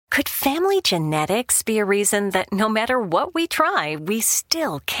Could family genetics be a reason that no matter what we try, we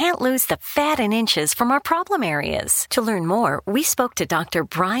still can't lose the fat and inches from our problem areas? To learn more, we spoke to Dr.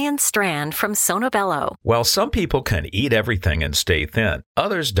 Brian Strand from Sonobello. While some people can eat everything and stay thin,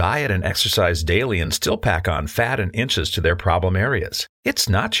 others diet and exercise daily and still pack on fat and inches to their problem areas. It's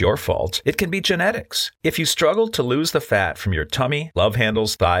not your fault. It can be genetics. If you struggle to lose the fat from your tummy, love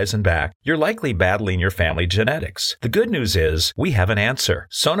handles, thighs, and back, you're likely battling your family genetics. The good news is we have an answer.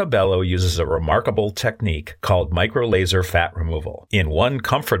 Sonobello uses a remarkable technique called microlaser fat removal. In one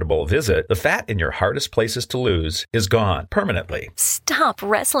comfortable visit, the fat in your hardest places to lose is gone permanently. Stop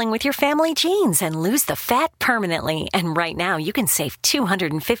wrestling with your family genes and lose the fat permanently. And right now, you can save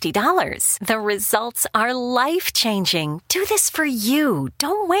 $250. The results are life-changing. Do this for you.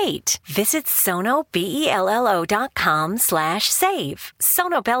 Don't wait. Visit sonobello.com/save.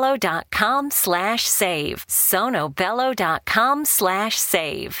 sonobello.com/save.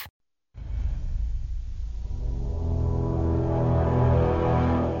 sonobello.com/save.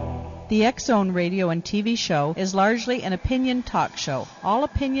 The X-Zone radio and TV show is largely an opinion talk show. All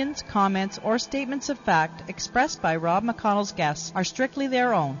opinions, comments, or statements of fact expressed by Rob McConnell's guests are strictly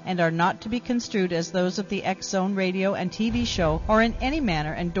their own and are not to be construed as those of the X-Zone radio and TV show or in any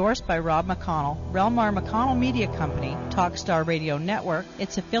manner endorsed by Rob McConnell, Relmar McConnell Media Company, Talkstar Radio Network,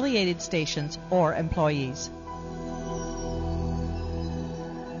 its affiliated stations, or employees.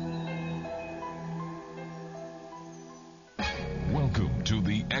 Welcome to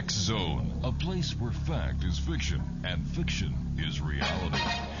the X-Zone, a place where fact is fiction and fiction is reality.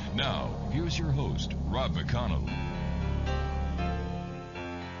 Now, here's your host, Rob McConnell.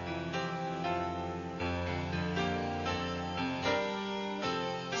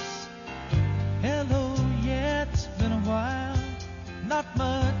 Hello, yeah, it's been a while. Not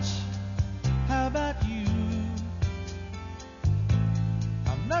much. How about you?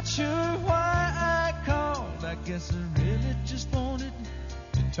 I'm not sure why I called. I guess I really just wanted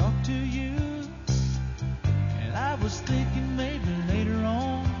to talk to you. And I was thinking maybe later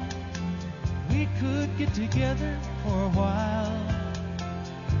on we could get together for a while.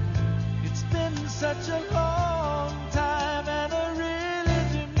 It's been such a long time and I really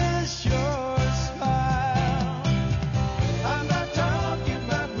do miss your smile. I'm not talking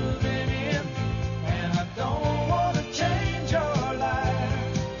about moving in, and I don't want to change your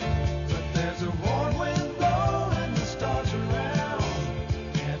life, but there's a warm wind blowing the stars around,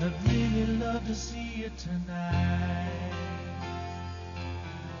 and I'd really love to see you tonight.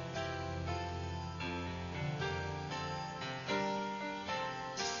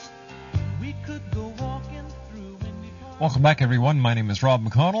 We could go walking through Windy Park. Welcome back, everyone. My name is Rob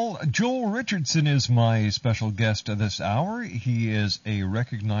McConnell. Joel Richardson is my special guest this hour. He is a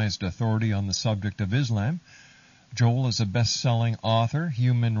recognized authority on the subject of Islam. Joel is a best-selling author,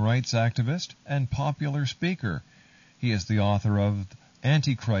 human rights activist, and popular speaker. He is the author of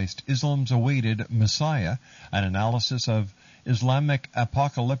Antichrist, Islam's Awaited Messiah, an analysis of Islamic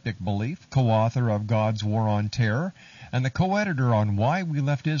apocalyptic belief, co-author of God's War on Terror, and the co-editor on Why We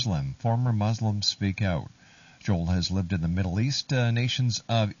Left Islam, Former Muslims Speak Out. Joel has lived in the Middle East nations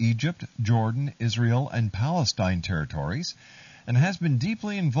of Egypt, Jordan, Israel, and Palestine territories, and has been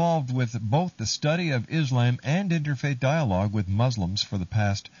deeply involved with both the study of Islam and interfaith dialogue with Muslims for the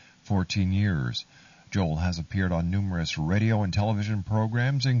past 14 years. Joel has appeared on numerous radio and television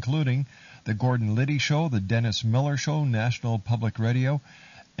programs, including The Gordon Liddy Show, The Dennis Miller Show, National Public Radio,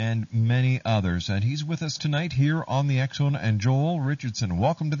 and many others. And he's with us tonight here on the X-Zone. And Joel Richardson,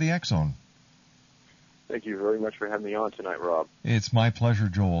 welcome to the X-Zone. Thank you very much for having me on tonight, Rob. It's my pleasure,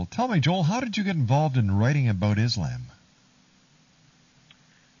 Joel. Tell me, Joel, how did you get involved in writing about Islam?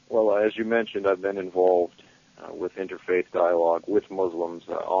 Well, as you mentioned, I've been involved with interfaith dialogue with Muslims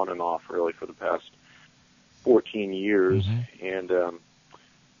on and off, really, for the past 14 years. Mm-hmm. And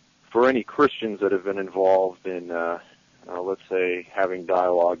for any Christians that have been involved in, let's say, having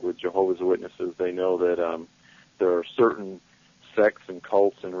dialogue with Jehovah's Witnesses, they know that there are certain sects and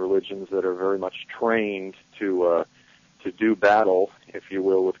cults and religions that are very much trained to do battle, if you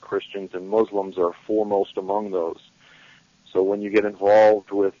will, with Christians, and Muslims are foremost among those. So when you get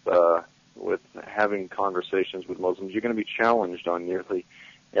involved with having conversations with Muslims, you're going to be challenged on nearly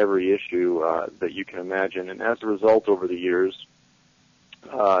every issue that you can imagine. And as a result, over the years,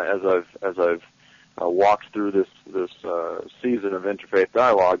 as I've walked through this season of interfaith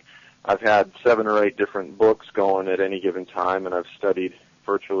dialogue, I've had 7 or 8 different books going at any given time, and I've studied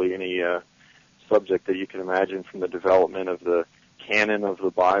virtually any subject that you can imagine, from the development of the canon of the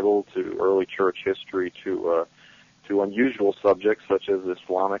Bible to early church history to unusual subjects such as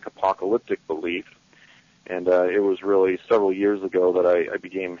Islamic apocalyptic belief. And it was really several years ago that I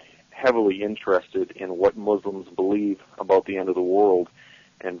became heavily interested in what Muslims believe about the end of the world,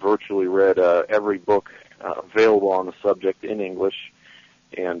 and virtually read every book available on the subject in English.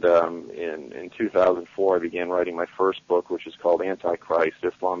 And in 2004, I began writing my first book, which is called Antichrist,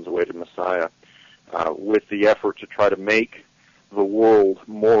 Islam's Awaited Messiah, with the effort to try to make the world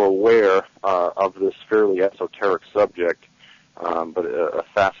more aware of this fairly esoteric subject, but a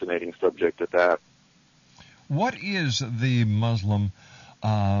fascinating subject at that. What is the Muslim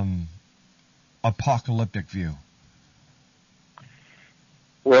apocalyptic view?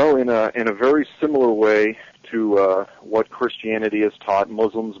 Well, in a very similar way to what Christianity has taught,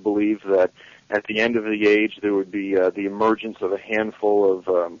 Muslims believe that at the end of the age there would be the emergence of a handful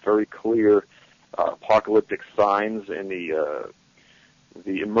of very clear apocalyptic signs and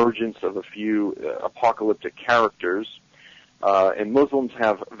the emergence of a few apocalyptic characters. And Muslims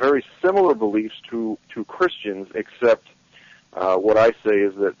have very similar beliefs to Christians, except what I say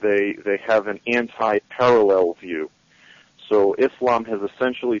is that they have an anti-parallel view. So Islam has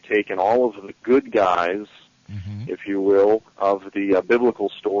essentially taken all of the good guys, if you will, of the biblical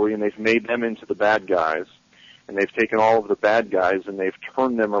story, and they've made them into the bad guys. And they've taken all of the bad guys and they've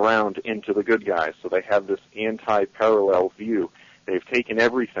turned them around into the good guys. So they have this anti-parallel view. They've taken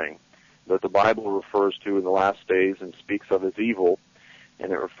everything that the Bible refers to in the last days and speaks of as evil,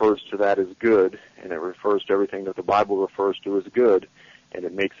 and it refers to that as good, and it refers to everything that the Bible refers to as good, and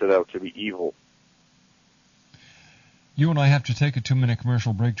it makes it out to be evil. You and I have to take a 2-minute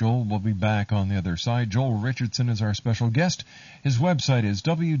commercial break, Joel. We'll be back on the other side. Joel Richardson is our special guest. His website is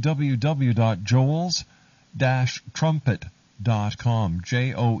www.joels-trumpet.com,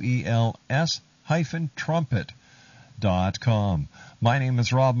 JOELS-trumpet.com. My name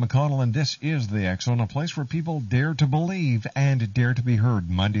is Rob McConnell, and this is The X Zone, a place where people dare to believe and dare to be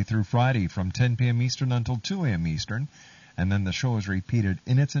heard, Monday through Friday from 10 p.m. Eastern until 2 a.m. Eastern, and then the show is repeated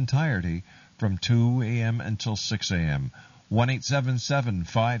in its entirety from 2 a.m. until 6 a.m.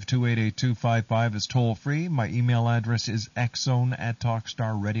 1-877-528-8255 is toll-free. My email address is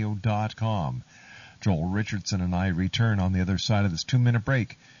xzone@talkstarradio.com. Joel Richardson and I return on the other side of this 2-minute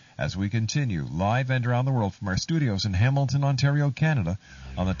break as we continue live and around the world from our studios in Hamilton, Ontario, Canada,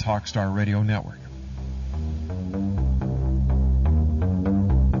 on the Talkstar Radio Network.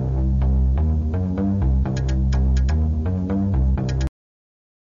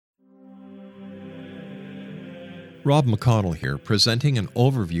 Rob McConnell here, presenting an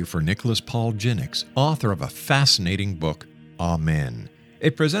overview for Nicholas Paul Jennings, author of a fascinating book, Amen.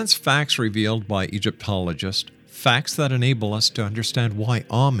 It presents facts revealed by Egyptologists, facts that enable us to understand why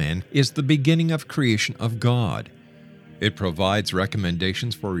Amen is the beginning of creation of God. It provides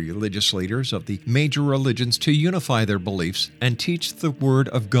recommendations for religious leaders of the major religions to unify their beliefs and teach the Word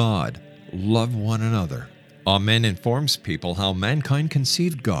of God. Love one another. Amen informs people how mankind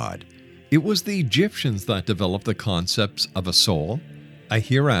conceived God. It was the Egyptians that developed the concepts of a soul, a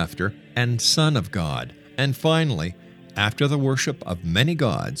hereafter, and Son of God. And finally, after the worship of many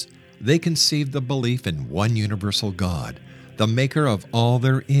gods, they conceived the belief in one universal God, the maker of all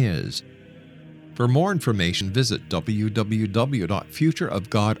there is. For more information, visit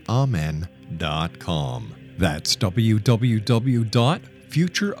www.futureofgodamen.com. That's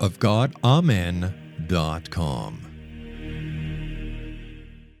www.futureofgodamen.com.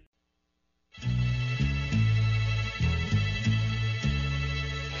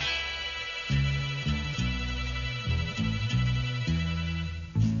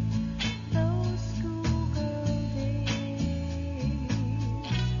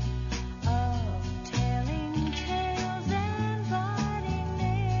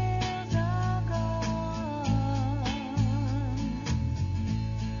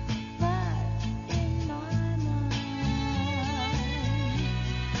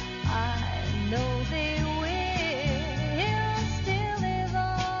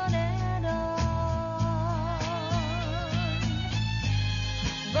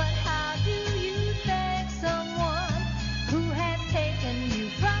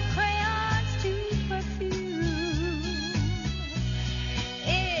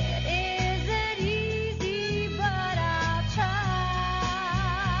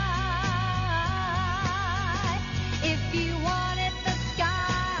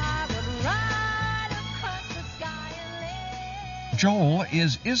 Joel,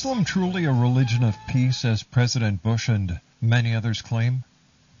 is Islam truly a religion of peace, as President Bush and many others claim?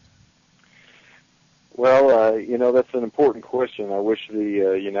 Well, that's an important question. I wish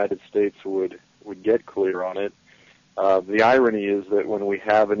the United States would get clear on it. The irony is that when we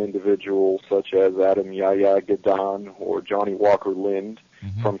have an individual such as Adam Yahya Gaddan or Johnny Walker Lind,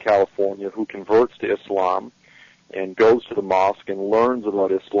 from California who converts to Islam and goes to the mosque and learns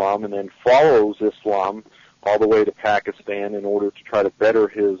about Islam and then follows Islam all the way to Pakistan in order to try to better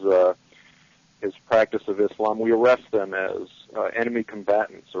his practice of Islam. We arrest them as enemy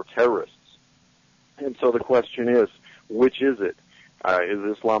combatants or terrorists. And so the question is, which is it?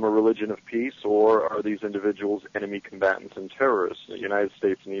 Is Islam a religion of peace, or are these individuals enemy combatants and terrorists? The United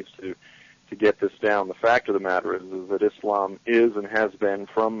States needs to get this down. The fact of the matter is that Islam is and has been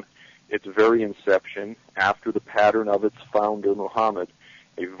from its very inception, after the pattern of its founder, Muhammad,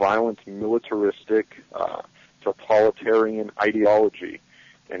 a violent, militaristic, totalitarian ideology,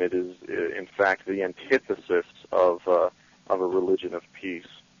 and it is, in fact, the antithesis of a religion of peace.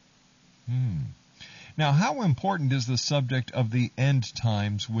 Now, how important is the subject of the end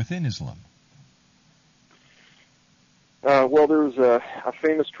times within Islam? Well, there's a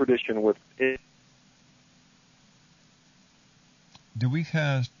famous tradition with it. Do we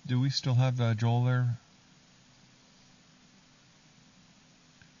still have Joel there?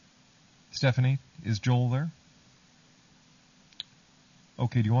 Stephanie, is Joel there?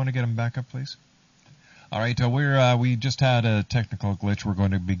 Okay, do you want to get him back up, please? All right, we just had a technical glitch. We're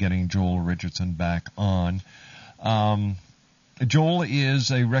going to be getting Joel Richardson back on. Joel is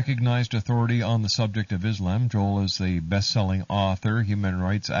a recognized authority on the subject of Islam. Joel is the best-selling author, human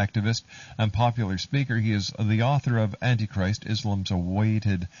rights activist, and popular speaker. He is the author of Antichrist, Islam's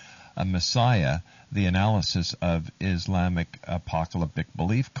Awaited Messiah, the analysis of Islamic apocalyptic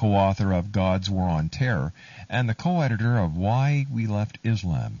belief, co-author of God's War on Terror, and the co-editor of Why We Left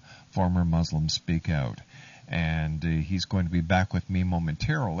Islam, Former Muslims Speak Out. And he's going to be back with me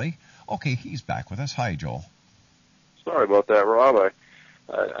momentarily. Okay, he's back with us. Hi, Joel. Sorry about that, Rob.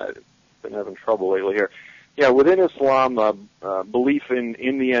 I've been having trouble lately here. Yeah, within Islam, belief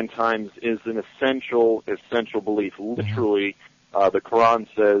in the end times is an essential belief. Literally, the Quran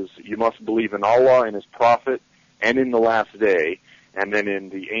says you must believe in Allah and His Prophet and in the last day, and then in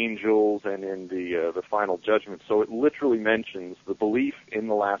the angels and in the final judgment. So it literally mentions the belief in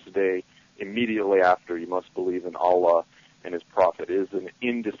the last day immediately after. You must believe in Allah and His Prophet. It is an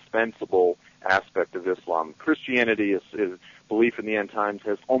indispensable aspect of Islam. Christianity is belief in the end times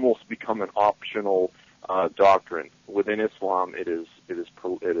has almost become an optional doctrine. Within Islam, it is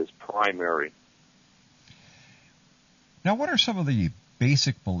primary. Now, what are some of the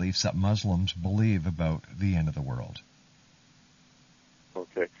basic beliefs that Muslims believe about the end of the world?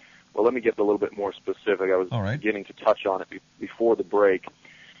 Okay. Well, let me get a little bit more specific. I was beginning to touch on it before the break.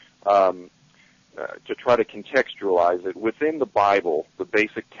 To try to contextualize it, within the Bible, the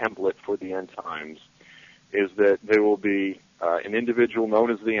basic template for the end times is that there will be an individual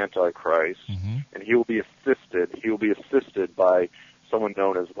known as the Antichrist, and he will be assisted by someone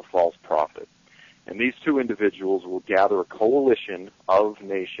known as the false prophet. And these two individuals will gather a coalition of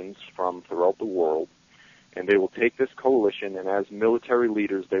nations from throughout the world, and they will take this coalition, and as military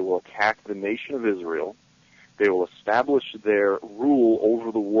leaders, they will attack the nation of Israel. They will establish their rule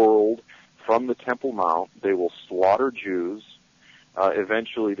over the world from the Temple Mount. They will slaughter Jews.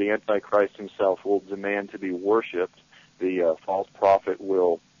 Eventually, the Antichrist himself will demand to be worshipped. The false prophet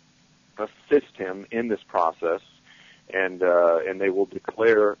will assist him in this process, and they will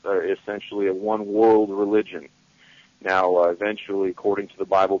declare essentially a one-world religion. Now, eventually, according to the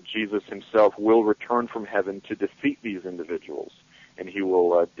Bible, Jesus himself will return from heaven to defeat these individuals, and he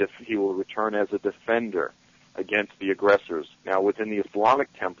will return as a defender against the aggressors. Now, within the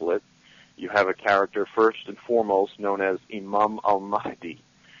Islamic template, you have a character first and foremost known as Imam al-Mahdi.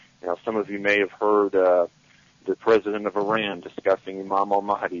 Now, some of you may have heard the president of Iran discussing Imam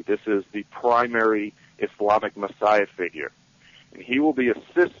al-Mahdi. This is the primary Islamic Messiah figure. And he will be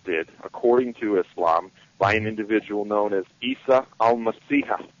assisted, according to Islam, by an individual known as Isa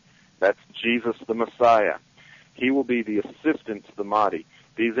al-Masih. That's Jesus the Messiah. He will be the assistant to the Mahdi.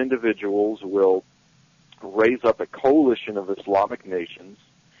 These individuals will raise up a coalition of Islamic nations.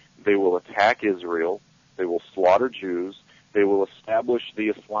 They will attack Israel. They will slaughter Jews. They will establish the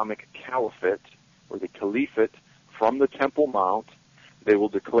Islamic Caliphate, or the Caliphate, from the Temple Mount. They will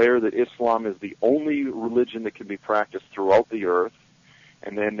declare that Islam is the only religion that can be practiced throughout the earth.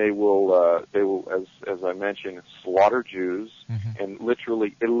 And then they will, as I mentioned, slaughter Jews and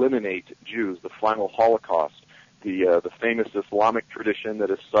literally eliminate Jews, the final Holocaust. The famous Islamic tradition that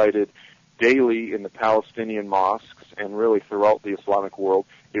is cited daily in the Palestinian mosques and really throughout the Islamic world.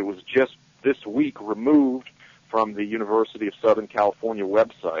 It was just this week removed from the University of Southern California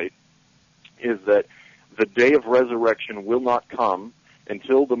website, is that the day of resurrection will not come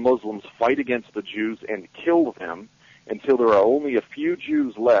until the Muslims fight against the Jews and kill them, until there are only a few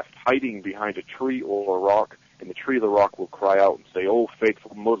Jews left hiding behind a tree or a rock, and the tree of the rock will cry out and say, "O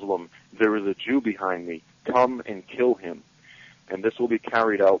faithful Muslim, there is a Jew behind me. Come and kill him." And this will be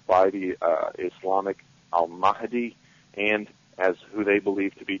carried out by the Islamic Al-Mahdi and as who they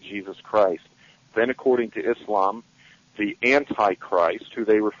believe to be Jesus Christ. Then, according to Islam, the Antichrist, who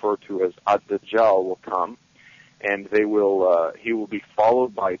they refer to as Ad-Dajjal, will come, and he will be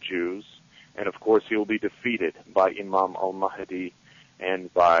followed by Jews, and of course he will be defeated by Imam al-Mahdi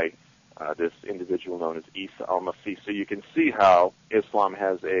and by this individual known as Isa al-Masih. So you can see how Islam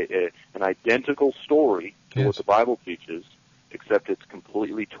has an identical story to what the Bible teaches, except it's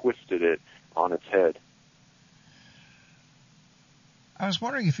completely twisted it on its head. I was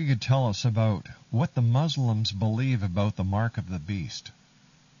wondering if you could tell us about what the Muslims believe about the mark of the beast.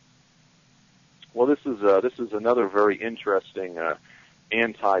 Well, this is another very interesting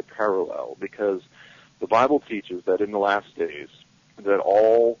anti-parallel, because the Bible teaches that in the last days that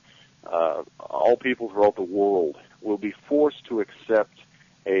all people throughout the world will be forced to accept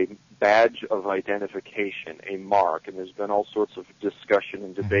a badge of identification, a mark, and there's been all sorts of discussion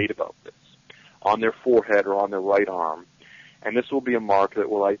and debate about this, on their forehead or on their right arm. And this will be a mark that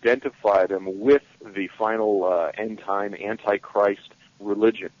will identify them with the final end-time Antichrist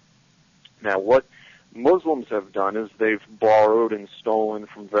religion. Now, what Muslims have done is they've borrowed and stolen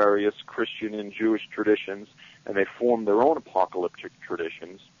from various Christian and Jewish traditions, and they formed their own apocalyptic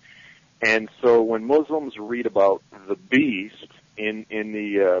traditions. And so when Muslims read about the beast in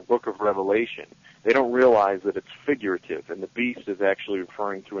the book of Revelation, they don't realize that it's figurative, and the beast is actually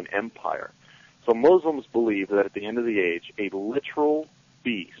referring to an empire. So Muslims believe that at the end of the age, a literal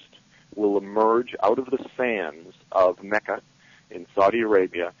beast will emerge out of the sands of Mecca in Saudi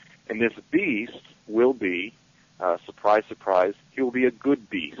Arabia, and this beast will be, surprise, surprise, he will be a good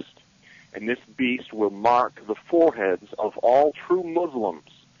beast. And this beast will mark the foreheads of all true Muslims.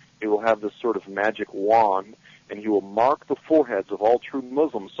 He will have this sort of magic wand, and he will mark the foreheads of all true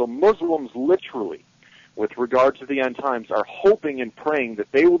Muslims. So Muslims literally, with regard to the end times, are hoping and praying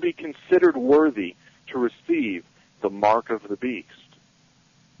that they will be considered worthy to receive the mark of the beast.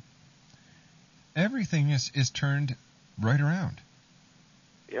 Everything is turned right around.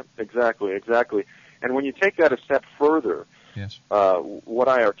 Yep, exactly. And when you take that a step further, yes, what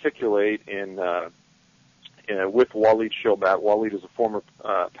I articulate with Walid Shobat, Walid is a former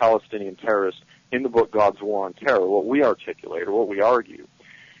Palestinian terrorist, in the book God's War on Terror, what we articulate, or what we argue,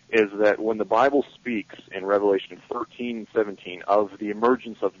 is that when the Bible speaks in Revelation 13 and 17 of the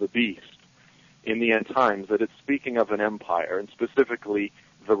emergence of the beast in the end times, that it's speaking of an empire, and specifically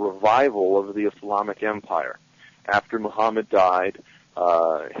the revival of the Islamic empire. After Muhammad died,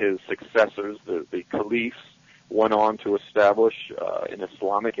 his successors, the caliphs, went on to establish an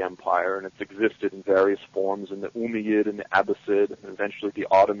Islamic empire, and it's existed in various forms in the Umayyad and the Abbasid, and eventually the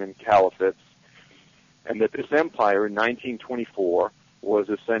Ottoman caliphates. And that this empire in 1924 was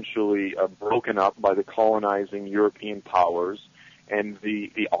essentially broken up by the colonizing European powers, and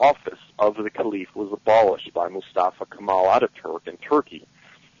the office of the caliph was abolished by Mustafa Kemal Ataturk in Turkey.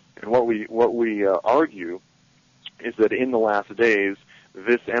 And what we argue is that in the last days,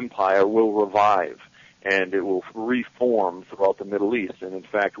 this empire will revive, and it will reform throughout the Middle East. And in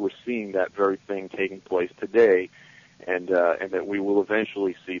fact, we're seeing that very thing taking place today, and that we will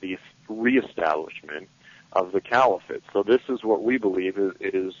eventually see the reestablishment of the caliphate. So this is what we believe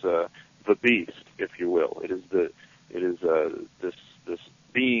is the beast, if you will. It is this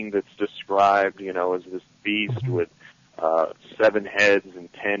being that's described, as this beast with 7 heads and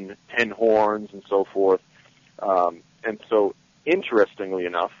 10 horns and so forth. And so, interestingly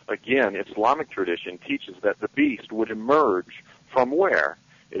enough, again, Islamic tradition teaches that the beast would emerge from where?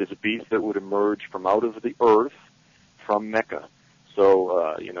 It is a beast that would emerge from out of the earth, from Mecca.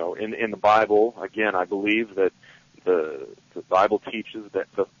 So, in the Bible, again, I believe that the Bible teaches that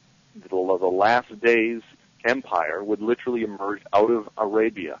the last days empire would literally emerge out of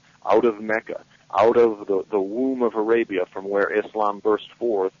Arabia, out of Mecca, out of the womb of Arabia, from where Islam burst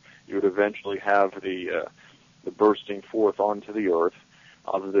forth. You would eventually have the bursting forth onto the earth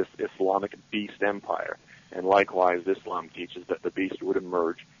of this Islamic beast empire. And likewise, Islam teaches that the beast would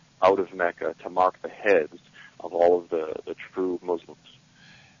emerge out of Mecca to mark the heads of all of the true Muslims.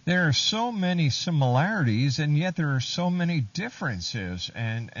 There are so many similarities, and yet there are so many differences.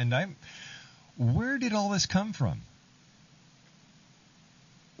 And where did all this come from?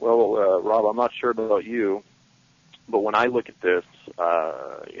 Well, Rob, I'm not sure about you, but when I look at this,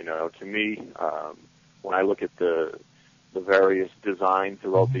 to me, when I look at the various designs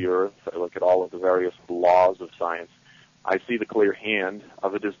throughout the earth, I look at all of the various laws of science, I see the clear hand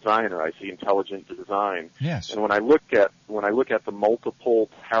of a designer. I see intelligent design. Yes. And when I look at the multiple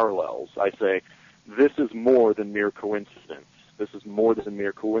parallels, I say this is more than mere coincidence. This is more than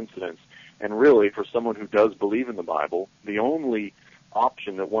mere coincidence. And really, for someone who does believe in the Bible, the only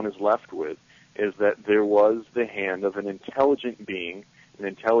option that one is left with is that there was the hand of an intelligent being, an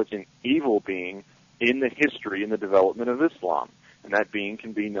intelligent evil being, in the history and the development of Islam. And that being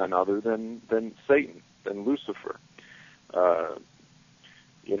can be none other than Satan, than Lucifer.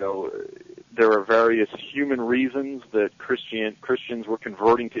 There are various human reasons that Christians were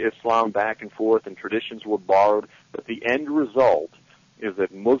converting to Islam back and forth, and traditions were borrowed, but the end result is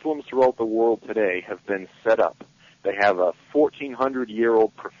that Muslims throughout the world today have been set up. They have a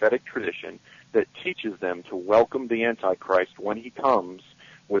 1,400-year-old prophetic tradition that teaches them to welcome the Antichrist when he comes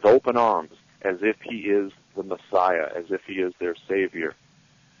with open arms, as if he is the Messiah, as if he is their Savior.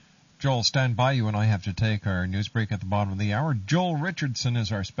 Joel, stand by. You and I have to take our news break at the bottom of the hour. Joel Richardson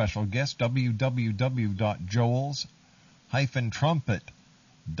is our special guest,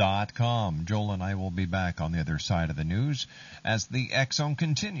 www.joels-trumpet.com. Joel and I will be back on the other side of the news as the X-Zone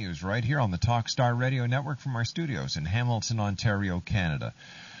continues right here on the Talkstar Radio Network from our studios in Hamilton, Ontario, Canada.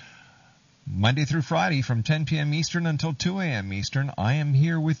 Monday through Friday from 10 p.m. Eastern until 2 a.m. Eastern, I am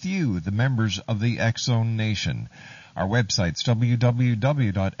here with you, the members of the X-Zone Nation. Our websites,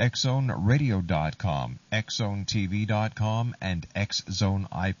 www.xzoneradio.com, xzonetv.com, and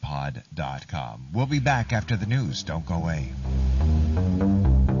xzoneipod.com. We'll be back after the news. Don't go away.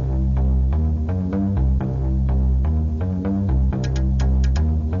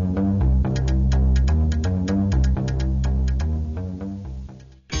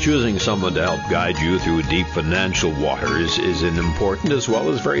 Choosing someone to help guide you through deep financial waters is an important as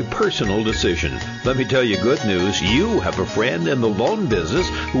well as very personal decision. Let me tell you good news. You have a friend in the loan business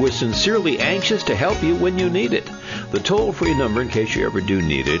who is sincerely anxious to help you when you need it. The toll-free number, in case you ever do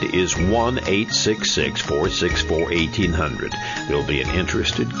need it, is 1-866-464-1800. There'll be an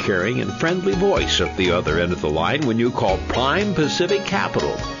interested, caring, and friendly voice at the other end of the line when you call Prime Pacific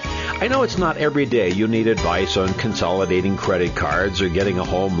Capital. I know it's not every day you need advice on consolidating credit cards or getting a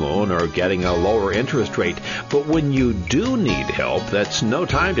home loan or getting a lower interest rate, but when you do need help, that's no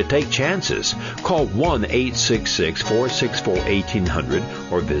time to take chances. Call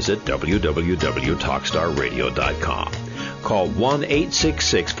 1-866-464-1800 or visit www.talkstarradio.com. Call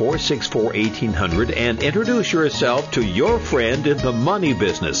 1-866-464-1800 and introduce yourself to your friend in the money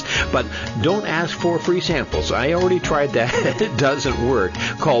business. But don't ask for free samples. I already tried that. It doesn't work.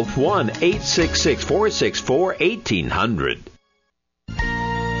 Call 1-866-464-1800.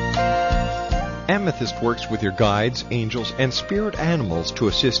 Amethyst works with your guides, angels, and spirit animals to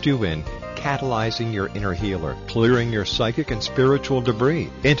assist you in catalyzing your inner healer, clearing your psychic and spiritual debris,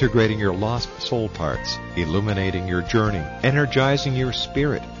 integrating your lost soul parts, illuminating your journey, energizing your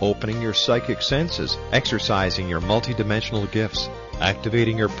spirit, opening your psychic senses, exercising your multidimensional gifts,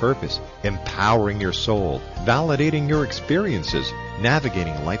 activating your purpose, empowering your soul, validating your experiences,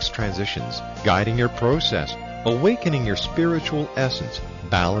 navigating life's transitions, guiding your process, awakening your spiritual essence,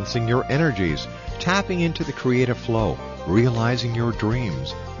 balancing your energies, tapping into the creative flow, realizing your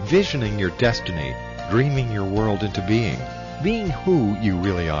dreams, visioning your destiny, dreaming your world into being who you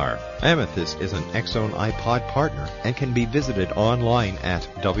really are. Amethyst is an X-Zone iPod partner and can be visited online at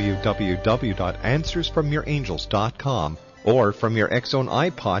www.answersfromyourangels.com or from your X-Zone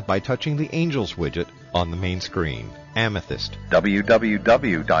iPod by touching the Angels widget on the main screen. Amethyst.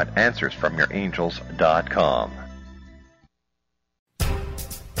 www.answersfromyourangels.com.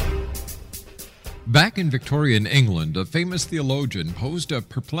 Back in Victorian England, a famous theologian posed a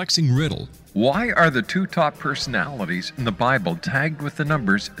perplexing riddle. Why are the two top personalities in the Bible tagged with the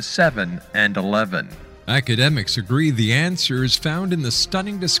numbers 7 and 11? Academics agree the answer is found in the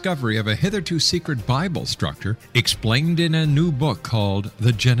stunning discovery of a hitherto secret Bible structure explained in a new book called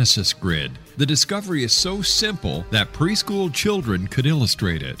The Genesis Grid. The discovery is so simple that preschool children could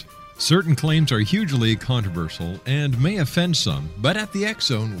illustrate it. Certain claims are hugely controversial and may offend some, but at the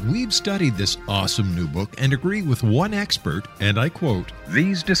X-Zone, we've studied this awesome new book and agree with one expert, and I quote,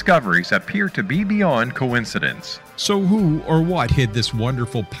 "These discoveries appear to be beyond coincidence." So who or what hid this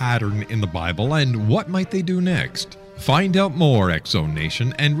wonderful pattern in the Bible, and what might they do next? Find out more, X-Zone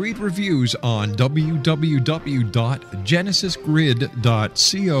Nation, and read reviews on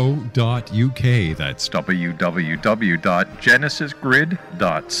www.genesisgrid.co.uk. That's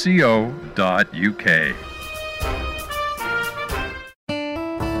www.genesisgrid.co.uk.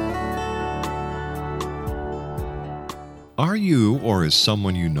 Are you or is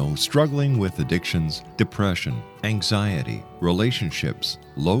someone you know struggling with addictions, depression, anxiety, relationships,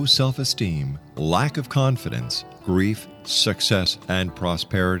 low self-esteem, lack of confidence, grief, success, and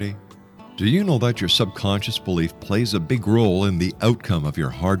prosperity? Do you know that your subconscious belief plays a big role in the outcome of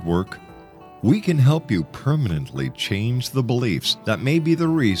your hard work? We can help you permanently change the beliefs that may be the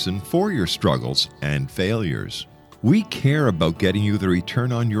reason for your struggles and failures. We care about getting you the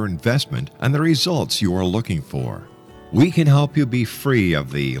return on your investment and the results you are looking for. We can help you be free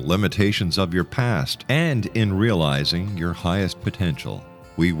of the limitations of your past and in realizing your highest potential.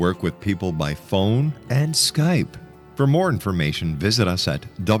 We work with people by phone and Skype. For more information, visit us at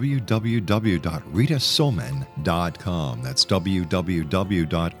www.ritasoman.com. That's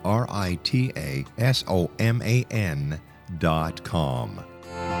www.ritasoman.com.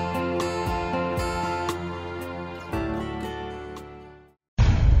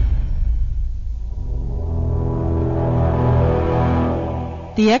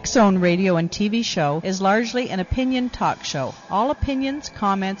 The X-Zone radio and TV show is largely an opinion talk show. All opinions,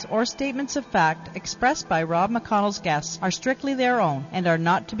 comments, or statements of fact expressed by Rob McConnell's guests are strictly their own and are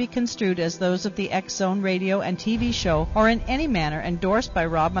not to be construed as those of the X-Zone radio and TV show or in any manner endorsed by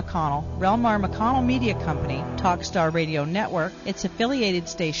Rob McConnell, Relmar McConnell Media Company, Talkstar Radio Network, its affiliated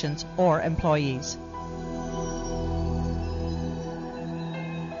stations, or employees.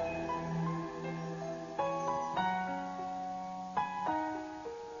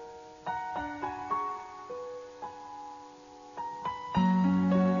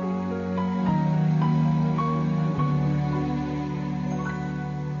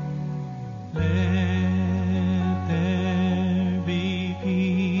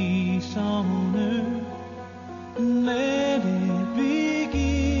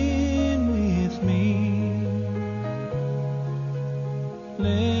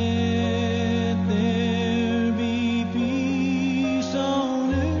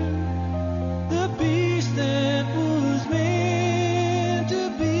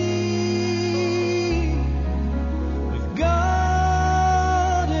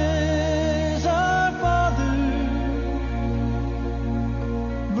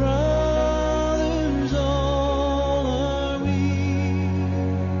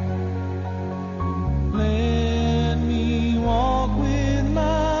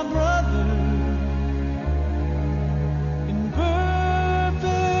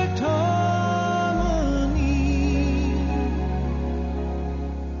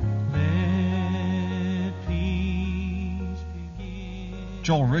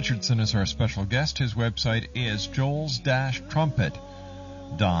 Joel Richardson is our special guest. His website is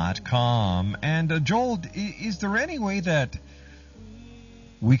joels-trumpet.com. And Joel, is there any way that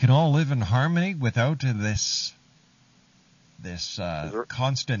we can all live in harmony without this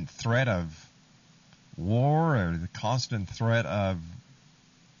constant threat of war, or the constant threat of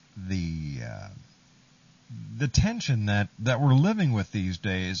the tension that we're living with these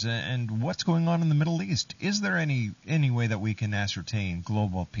days, and what's going on in the Middle East? Is there any way that we can ascertain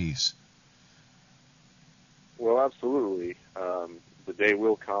global peace? Well, absolutely. The day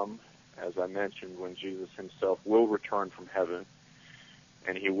will come, as I mentioned, when Jesus himself will return from heaven,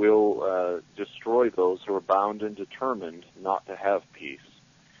 and he will destroy those who are bound and determined not to have peace.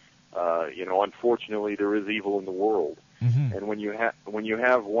 Unfortunately, there is evil in the world. Mm-hmm. And when you have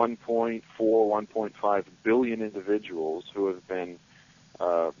 1.5 billion individuals who have been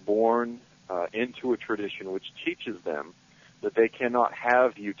born into a tradition which teaches them that they cannot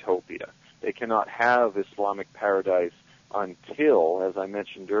have utopia, they cannot have Islamic paradise until, as I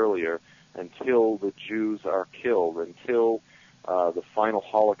mentioned earlier, until the Jews are killed, until the final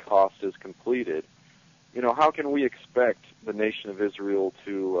Holocaust is completed. How can we expect the nation of Israel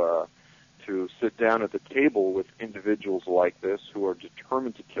to sit down at the table with individuals like this who are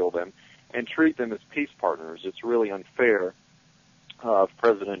determined to kill them and treat them as peace partners? It's really unfair of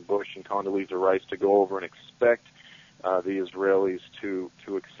President Bush and Condoleezza Rice to go over and expect the Israelis to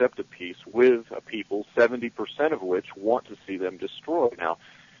accept a peace with a people, 70% of which want to see them destroyed. Now,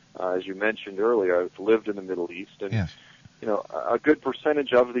 as you mentioned earlier, I've lived in the Middle East, and yes. A good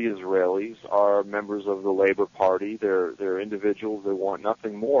percentage of the Israelis are members of the Labor Party. They're individuals that want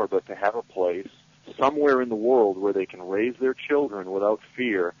nothing more but to have a place somewhere in the world where they can raise their children without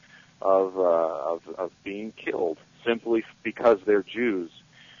fear of being killed simply because they're Jews.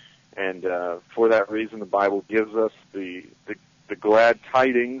 And for that reason, the Bible gives us the glad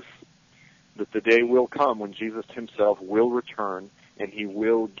tidings that the day will come when Jesus himself will return, and he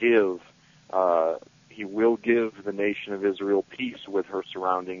will give the nation of Israel peace with her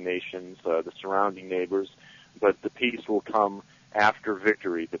surrounding nations, the surrounding neighbors, but the peace will come after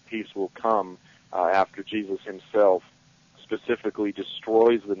victory. The peace will come after Jesus himself specifically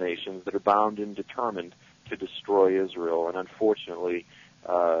destroys the nations that are bound and determined to destroy Israel. And unfortunately,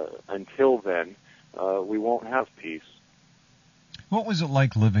 until then, we won't have peace. What was it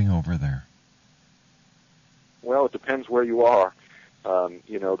like living over there? Well, it depends where you are.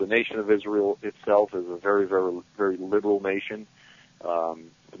 The nation of Israel itself is a very, very, very liberal nation.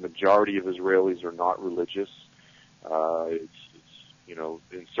 The majority of Israelis are not religious.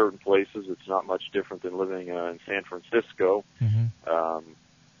 In certain places, it's not much different than living in San Francisco.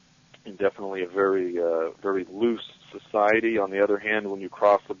 And definitely a very, very loose society. On the other hand, when you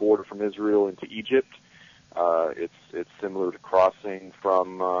cross the border from Israel into Egypt, it's similar to crossing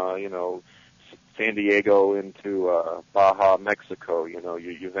from, San Diego into Baja, Mexico.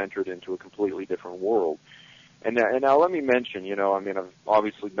 You've entered into a completely different world. And now let me mention, I've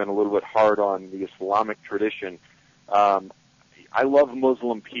obviously been a little bit hard on the Islamic tradition. I love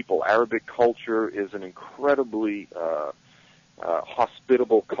Muslim people. Arabic culture is an incredibly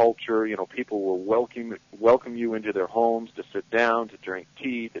hospitable culture. People will welcome you into their homes to sit down, to drink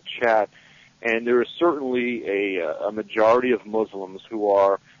tea, to chat. And there is certainly a majority of Muslims who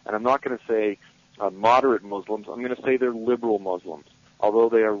are, and I'm not going to say moderate Muslims, I'm going to say they're liberal Muslims. Although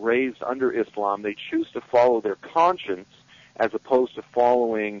they are raised under Islam, they choose to follow their conscience as opposed to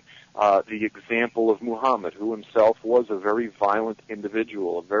following the example of Muhammad, who himself was a very violent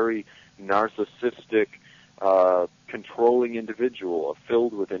individual, a very narcissistic, controlling individual,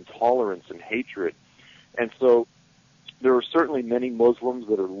 filled with intolerance and hatred. And so there are certainly many Muslims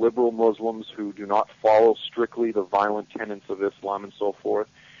that are liberal Muslims who do not follow strictly the violent tenets of Islam and so forth.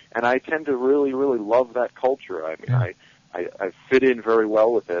 And I tend to really, really love that culture. I mean, I fit in very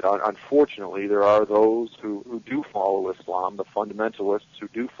well with it. Unfortunately, there are those who do follow Islam, the fundamentalists who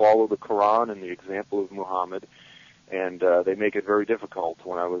do follow the Quran and the example of Muhammad, and they make it very difficult.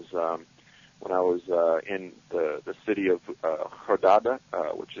 When I was in the city of Hurghada,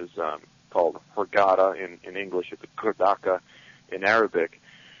 which is called Hurghada in English, it's Kurdaka in Arabic,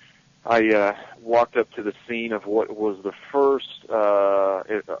 I walked up to the scene of what was the first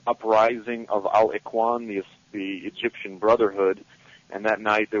uprising of Al-Ikhwan, the Egyptian Brotherhood, and that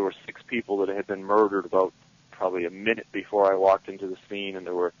night there were 6 people that had been murdered about probably a minute before I walked into the scene, and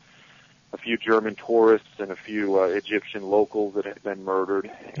there were a few German tourists and a few Egyptian locals that had been murdered.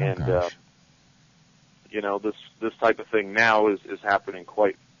 This type of thing now is happening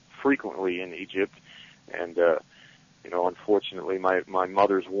quite frequently in Egypt, and unfortunately my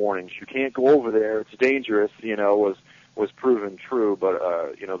mother's warnings, you can't go over there, it's dangerous, was proven true, but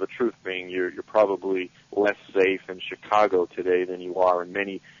the truth being you're probably less safe in Chicago today than you are in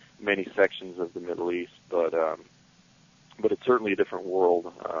many sections of the Middle East, but it's certainly a different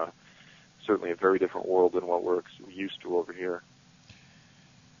world, certainly a very different world than what we're used to over here.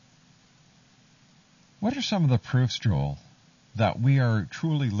 What are some of the proofs, Joel, that we are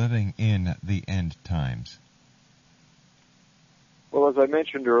truly living in the end times? Well, as I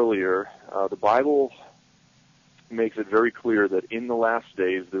mentioned earlier, the Bible makes it very clear that in the last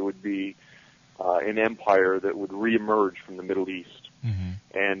days there would be an empire that would reemerge from the Middle East.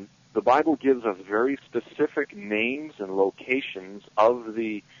 And the Bible gives us very specific names and locations of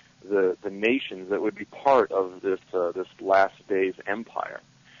the nations that would be part of this last days empire.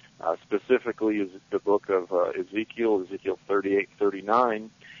 Specifically, is the book of Ezekiel 38:39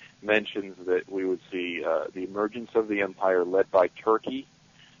 mentions that we would see the emergence of the empire led by Turkey,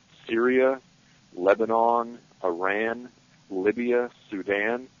 Syria, Lebanon, Iran, Libya,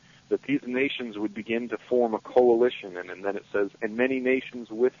 Sudan, that these nations would begin to form a coalition, and then it says, and many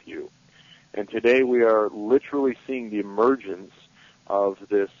nations with you. And today we are literally seeing the emergence of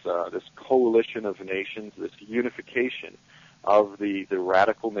this coalition of nations, this unification of the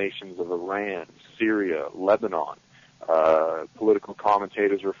radical nations of Iran, Syria, Lebanon. Political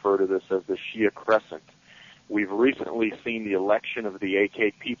commentators refer to this as the Shia Crescent. We've recently seen the election of the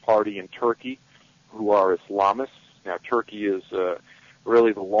AKP party in Turkey, who are Islamists. Now, Turkey is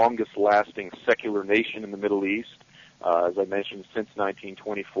really the longest-lasting secular nation in the Middle East. As I mentioned, since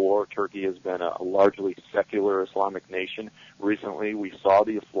 1924, Turkey has been a largely secular Islamic nation. Recently, we saw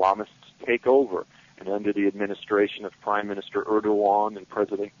the Islamists take over, and under the administration of Prime Minister Erdogan and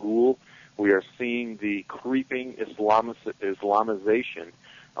President Gül, we are seeing the creeping Islamization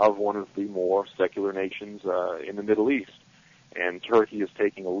of one of the more secular nations in the Middle East. And Turkey is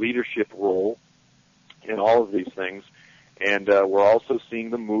taking a leadership role in all of these things. And we're also seeing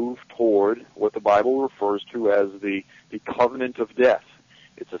the move toward what the Bible refers to as the covenant of death.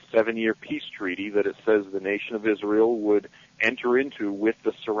 It's a 7-year peace treaty that it says the nation of Israel would enter into with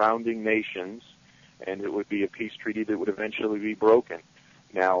the surrounding nations, and it would be a peace treaty that would eventually be broken.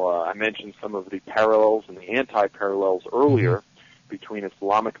 Now, I mentioned some of the parallels and the anti-parallels earlier between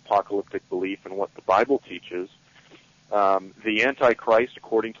Islamic apocalyptic belief and what the Bible teaches. The Antichrist,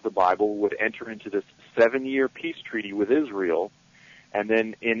 according to the Bible, would enter into this 7-year peace treaty with Israel, and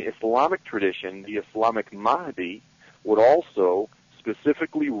then in Islamic tradition, the Islamic Mahdi would also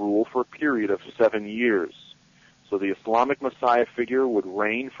specifically rule for a period of 7 years. So the Islamic Messiah figure would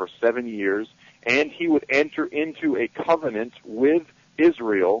reign for 7 years, and he would enter into a covenant with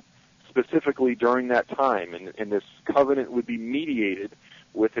Israel specifically during that time. And this covenant would be mediated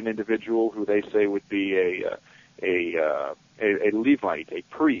with an individual who they say would be a Levite, a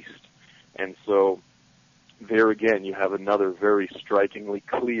priest. And so there again, you have another very strikingly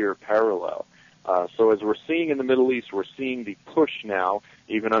clear parallel. So as we're seeing in the Middle East, we're seeing the push now,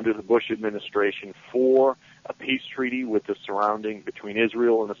 even under the Bush administration, for a peace treaty with between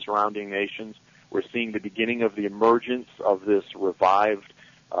Israel and the surrounding nations. We're seeing the beginning of the emergence of this revived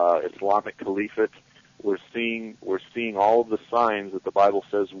Islamic Caliphate. We're seeing all of the signs that the Bible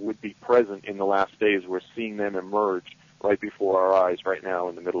says would be present in the last days. We're seeing them emerge right before our eyes right now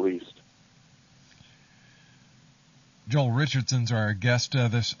in the Middle East. Joel Richardson's our guest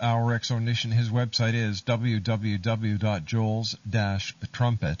this hour, Exonation. His website is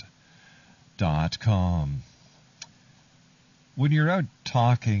www.joels-trumpet.com. When you're out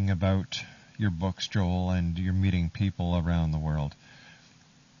talking about your books, Joel, and you're meeting people around the world,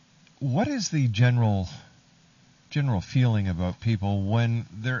 what is the general feeling about people when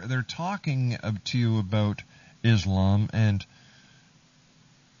they're talking to you about Islam? And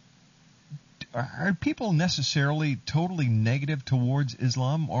are people necessarily totally negative towards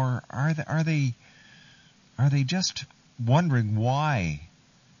Islam, or are they just wondering why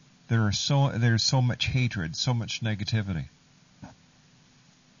there's so much hatred, so much negativity?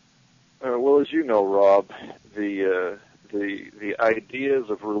 Well, as you know, Rob, the ideas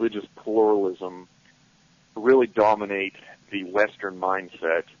of religious pluralism really dominate the Western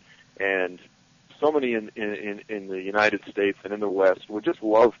mindset, and so many in the United States and in the West would just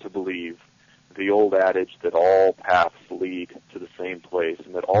love to believe the old adage that all paths lead to the same place,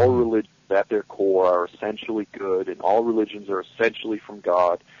 and that all religions at their core are essentially good, and all religions are essentially from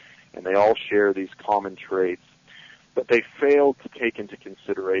God, and they all share these common traits. But they failed to take into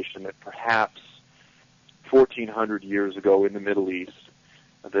consideration that perhaps 1,400 years ago in the Middle East,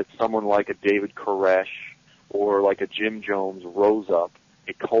 that someone like a David Koresh or like a Jim Jones rose up,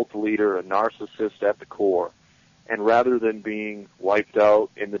 a cult leader, a narcissist at the core, and rather than being wiped out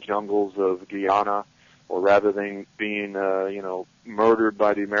in the jungles of Guyana, or rather than being, murdered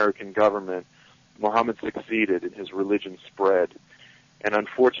by the American government, Muhammad succeeded and his religion spread. And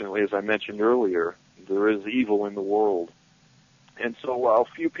unfortunately, as I mentioned earlier, there is evil in the world. And so while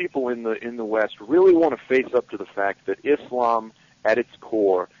few people in the West really want to face up to the fact that Islam at its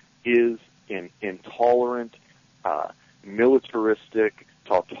core is an intolerant, militaristic,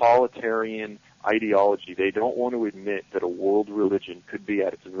 totalitarian ideology, they don't want to admit that a world religion could be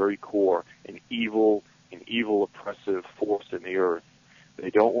at its very core an evil, oppressive force in the earth. They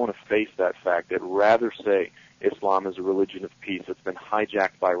don't want to face that fact. They'd rather say Islam is a religion of peace. It's been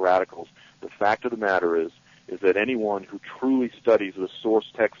hijacked by radicals. The fact of the matter is that anyone who truly studies the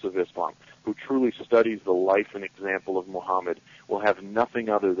source text of Islam, who truly studies the life and example of Muhammad, will have nothing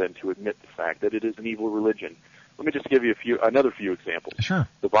other than to admit the fact that it is an evil religion. Let me just give you another few examples. Sure.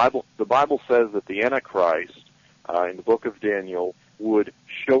 The Bible says that the Antichrist, in the book of Daniel, would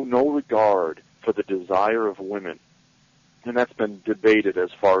show no regard for the desire of women. And that's been debated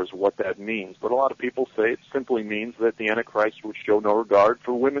as far as what that means. But a lot of people say it simply means that the Antichrist would show no regard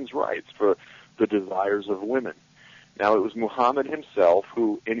for women's rights, for the desires of women. Now, it was Muhammad himself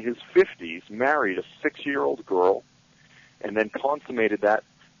who, in his 50s, married a 6-year-old girl and then consummated that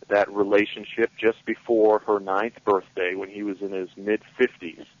relationship just before her 9th birthday when he was in his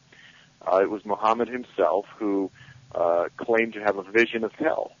mid-50s. It was Muhammad himself who claimed to have a vision of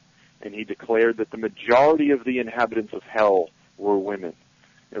hell, and he declared that the majority of the inhabitants of hell were women.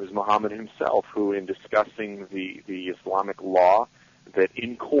 It was Muhammad himself who, in discussing the Islamic law, that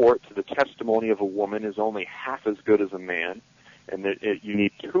in court the testimony of a woman is only half as good as a man, and that you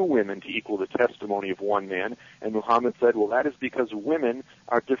need 2 women to equal the testimony of one man. And Muhammad said, well, that is because women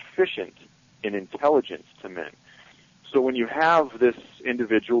are deficient in intelligence to men. So when you have this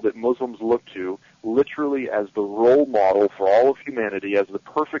individual that Muslims look to literally as the role model for all of humanity, as the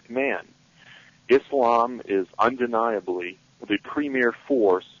perfect man, Islam is undeniably the premier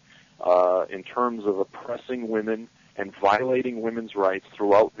force in terms of oppressing women and violating women's rights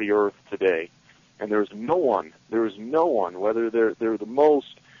throughout the earth today. And there is no one, whether they're the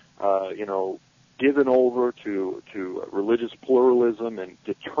most, given over to religious pluralism and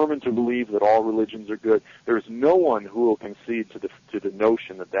determined to believe that all religions are good. There is no one who will concede to the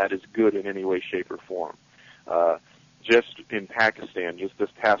notion that is good in any way, shape, or form. Just in Pakistan, just this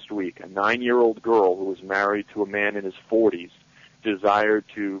past week, a 9-year-old girl who was married to a man in his 40s desired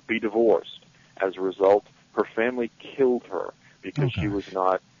to be divorced. As a result, her family killed her. because she was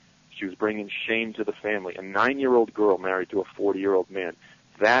bringing shame to the family. A 9-year-old girl married to a 40-year-old man.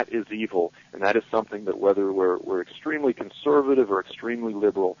 That is evil, and that is something that whether we're extremely conservative or extremely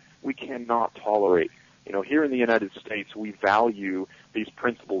liberal, we cannot tolerate. You know, here in the United States, we value these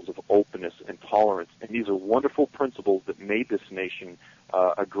principles of openness and tolerance, and these are wonderful principles that made this nation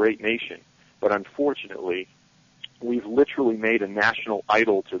a great nation. But unfortunately, we've literally made a national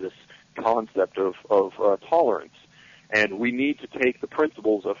idol to this concept of tolerance. And we need to take the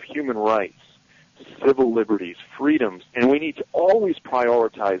principles of human rights, civil liberties, freedoms, and we need to always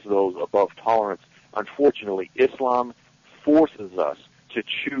prioritize those above tolerance. Unfortunately, Islam forces us to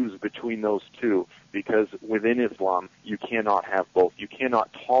choose between those two, because within Islam, you cannot have both. You cannot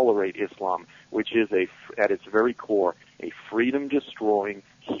tolerate Islam, which is at its very core, a freedom-destroying,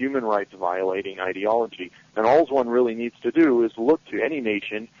 human rights-violating ideology. And all one really needs to do is look to any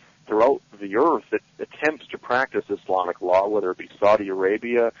nation throughout the earth that attempts to practice Islamic law, whether it be Saudi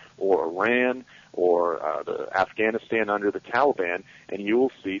Arabia or Iran or Afghanistan under the Taliban, and you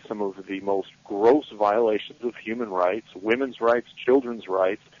will see some of the most gross violations of human rights, women's rights, children's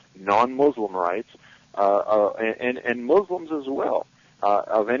rights, non-Muslim rights, and Muslims as well,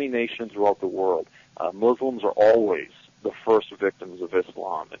 of any nation throughout the world. Muslims are always the first victims of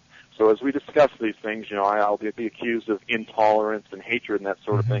Islam. And so as we discuss these things, you know, I'll be accused of intolerance and hatred and that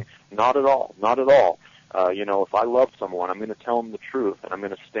sort of thing. Not at all. Not at all. You know, if I love someone, I'm going to tell them the truth, and I'm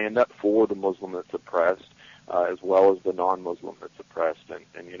going to stand up for the Muslim that's oppressed, as well as the non-Muslim that's oppressed.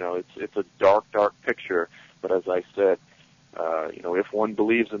 And you know, it's a dark, dark picture. But as I said, you know, if one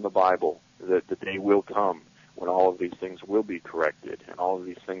believes in the Bible, that the day will come when all of these things will be corrected and all of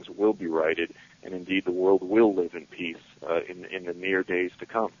these things will be righted, and indeed the world will live in peace in the near days to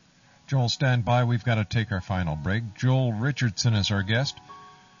come. Joel, stand by. We've got to take our final break. Joel Richardson is our guest.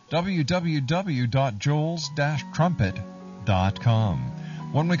 www.joels-trumpet.com.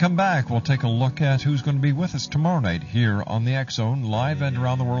 When we come back, we'll take a look at who's going to be with us tomorrow night here on the X Zone, live and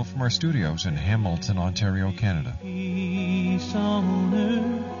around the world from our studios in Hamilton, Ontario, Canada. Peace on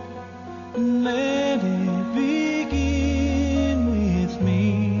earth, and let it begin with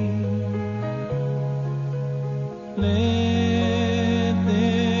me. Let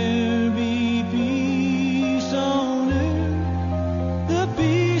there be peace on earth, the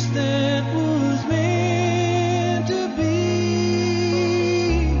peace that was meant to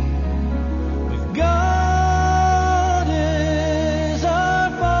be, with God as our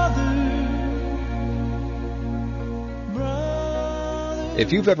Father, brother.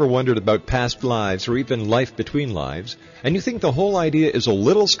 If you've ever wondered about past lives or even life between lives, and you think the whole idea is a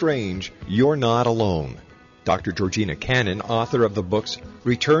little strange, you're not alone. Dr. Georgina Cannon, author of the books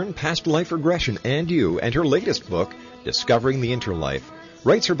Return, Past Life Regression, and You, and her latest book, Discovering the Interlife,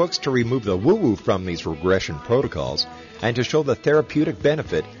 writes her books to remove the woo-woo from these regression protocols and to show the therapeutic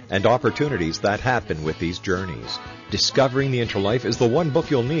benefit and opportunities that happen with these journeys. Discovering the Interlife is the one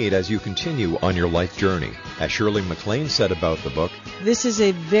book you'll need as you continue on your life journey. As Shirley MacLaine said about the book, This is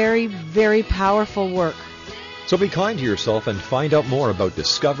a very, very powerful work. so be kind to yourself and find out more about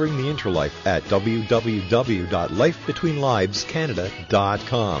Discovering the Interlife at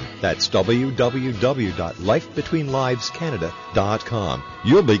www.lifebetweenlivescanada.com. That's www.lifebetweenlivescanada.com.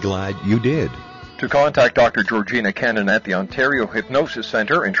 You'll be glad you did. To contact Dr. Georgina Cannon at the Ontario Hypnosis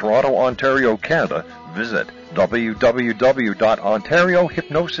Centre in Toronto, Ontario, Canada, visit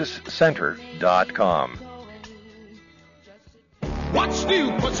www.ontariohypnosiscentre.com. What's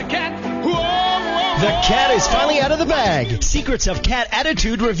new, pussycat? Whoa, whoa, The cat is finally out of the bag. Secrets of Cat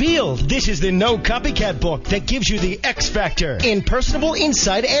Attitude revealed. This is the No Copycat book that gives you the X Factor in personable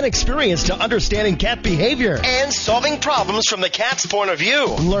insight and experience to understanding cat behavior and solving problems from the cat's point of view.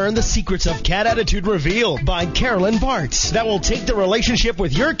 Learn the Secrets of Cat Attitude revealed by Carolyn Bartz that will take the relationship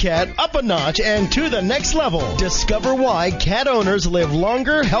with your cat up a notch and to the next level. Discover why cat owners live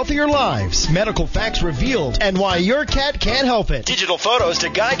longer, healthier lives. Medical facts revealed and why your cat can't help it. Digital photos to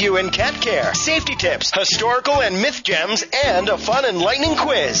guide you in cat care. Safety tips, historical and myth gems, and a fun, enlightening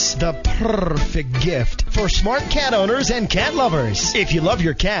quiz. The perfect gift for smart cat owners and cat lovers. If you love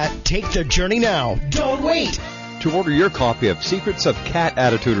your cat, take the journey now. Don't wait. To order your copy of Secrets of Cat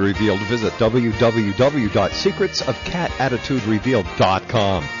Attitude Revealed, visit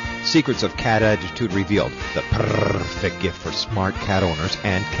www.secretsoftcatattituderevealed.com. Secrets of Cat Attitude Revealed, the perfect gift for smart cat owners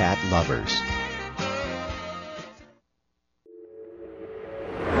and cat lovers.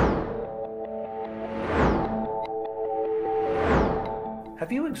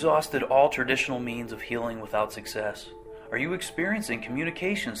 Have you exhausted all traditional means of healing without success? Are you experiencing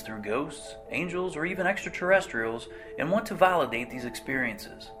communications through ghosts, angels, or even extraterrestrials and want to validate these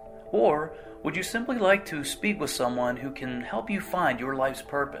experiences? Or would you simply like to speak with someone who can help you find your life's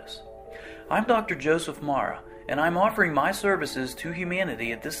purpose? I'm Dr. Joseph Mara, and I'm offering my services to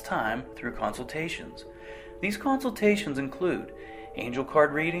humanity at this time through consultations. These consultations include angel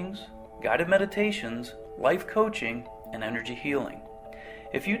card readings, guided meditations, life coaching, and energy healing.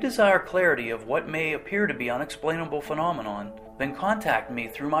 If you desire clarity of what may appear to be unexplainable phenomenon, then contact me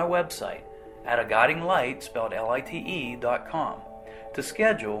through my website at aguidinglight, spelled LITE.com, to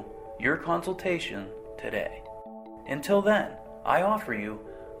schedule your consultation today. Until then, I offer you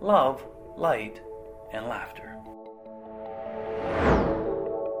love, light, and laughter.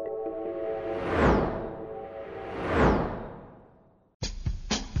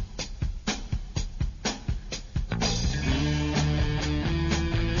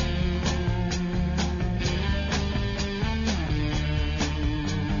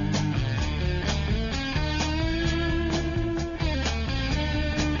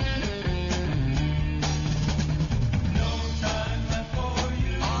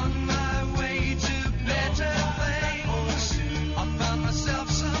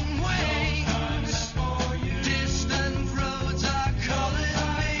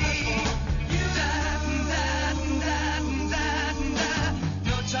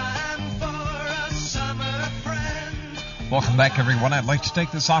 Welcome back, everyone. I'd like to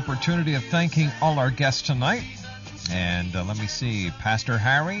take this opportunity of thanking all our guests tonight. And let me see, Pastor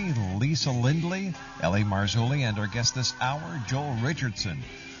Harry, Lisa Lindley, Ellie Marzulli, and our guest this hour, Joel Richardson.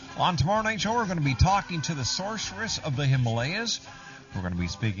 On tomorrow night's show, we're going to be talking to the sorceress of the Himalayas. We're going to be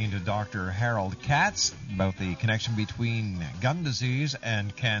speaking to Dr. Harold Katz about the connection between gun disease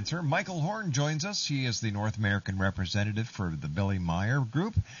and cancer. Michael Horn joins us. He is the North American representative for the Billy Meyer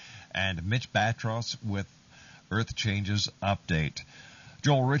Group. And Mitch Batros with Earth Changes Update.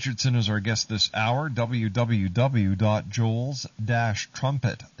 Joel Richardson is our guest this hour,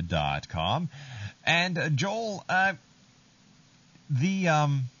 www.joels-trumpet.com. And Joel, the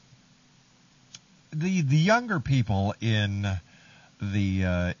younger people in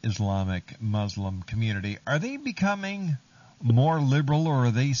the Islamic Muslim community, are they becoming more liberal, or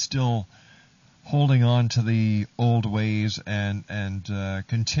are they still holding on to the old ways and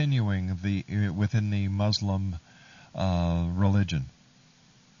continuing within the Muslim religion?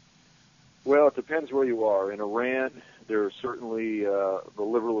 Well, it depends where you are. In Iran, there's certainly the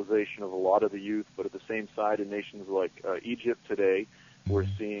liberalization of a lot of the youth, but at the same side, in nations like Egypt today, we're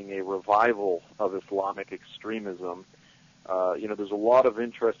seeing a revival of Islamic extremism. There's a lot of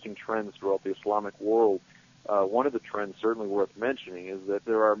interesting trends throughout the Islamic world. One of the trends certainly worth mentioning is that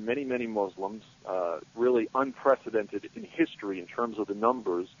there are many, many Muslims, really unprecedented in history in terms of the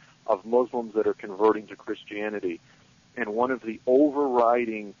numbers of Muslims that are converting to Christianity. And one of the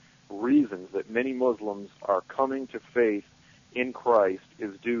overriding reasons that many Muslims are coming to faith in Christ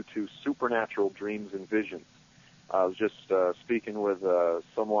is due to supernatural dreams and visions. I was just speaking with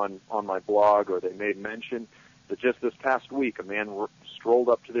someone on my blog, or they made mention that just this past week a man strolled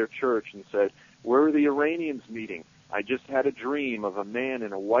up to their church and said, "Where are the Iranians meeting? I just had a dream of a man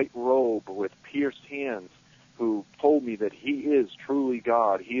in a white robe with pierced hands who told me that he is truly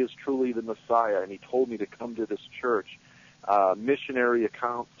God, he is truly the Messiah, and he told me to come to this church." Missionary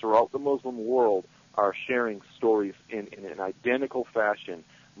accounts throughout the Muslim world are sharing stories in an identical fashion.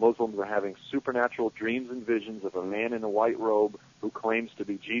 Muslims are having supernatural dreams and visions of a man in a white robe who claims to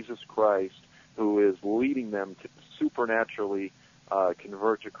be Jesus Christ, who is leading them to supernaturally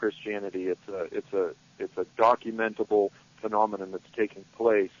convert to Christianity. It's a documentable phenomenon that's taking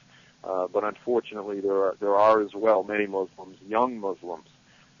place, but unfortunately there are as well many Muslims, young Muslims,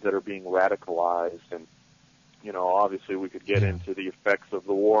 that are being radicalized. And obviously we could get into the effects of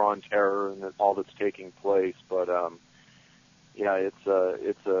the war on terror and all that's taking place, but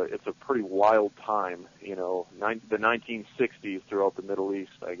it's a pretty wild time. The 1960s throughout the Middle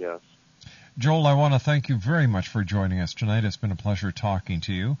East, I guess. Joel, I want to thank you very much for joining us tonight. It's been a pleasure talking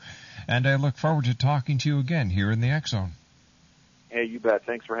to you, and I look forward to talking to you again here in the X Zone. Hey, you bet.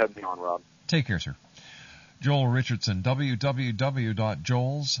 Thanks for having me on, Rob. Take care, sir. Joel Richardson,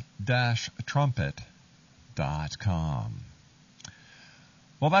 www.joels-trumpet.com.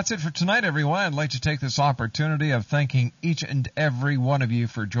 Well, that's it for tonight, everyone. I'd like to take this opportunity of thanking each and every one of you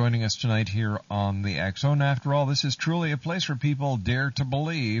for joining us tonight here on the X Zone. After all, this is truly a place where people dare to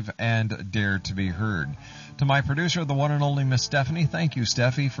believe and dare to be heard. To my producer, the one and only Miss Stephanie, thank you,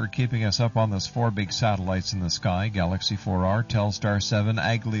 Steffi, for keeping us up on those 4 big satellites in the sky, Galaxy 4R, Telstar 7,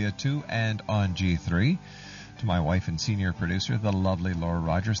 Aglia 2, and on G3. To my wife and senior producer, the lovely Laura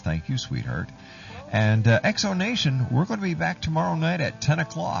Rogers, thank you, sweetheart. And Exo Nation, we're going to be back tomorrow night at 10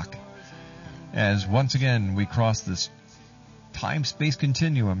 o'clock as once again we cross this time-space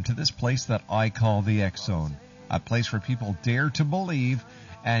continuum to this place that I call the X-Zone, a place where people dare to believe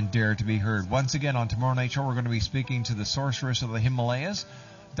and dare to be heard. Once again, on tomorrow night's show, we're going to be speaking to the sorceress of the Himalayas.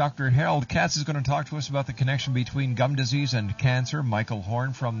 Dr. Harold Katz is going to talk to us about the connection between gum disease and cancer. Michael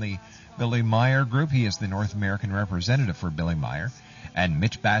Horn from the Billy Meyer Group, he is the North American representative for Billy Meyer. And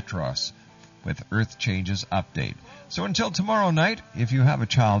Mitch Batros with Earth Changes Update. So until tomorrow night, if you have a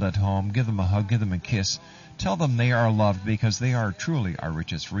child at home, give them a hug, give them a kiss. Tell them they are loved because they are truly our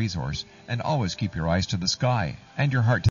richest resource. And always keep your eyes to the sky and your heart to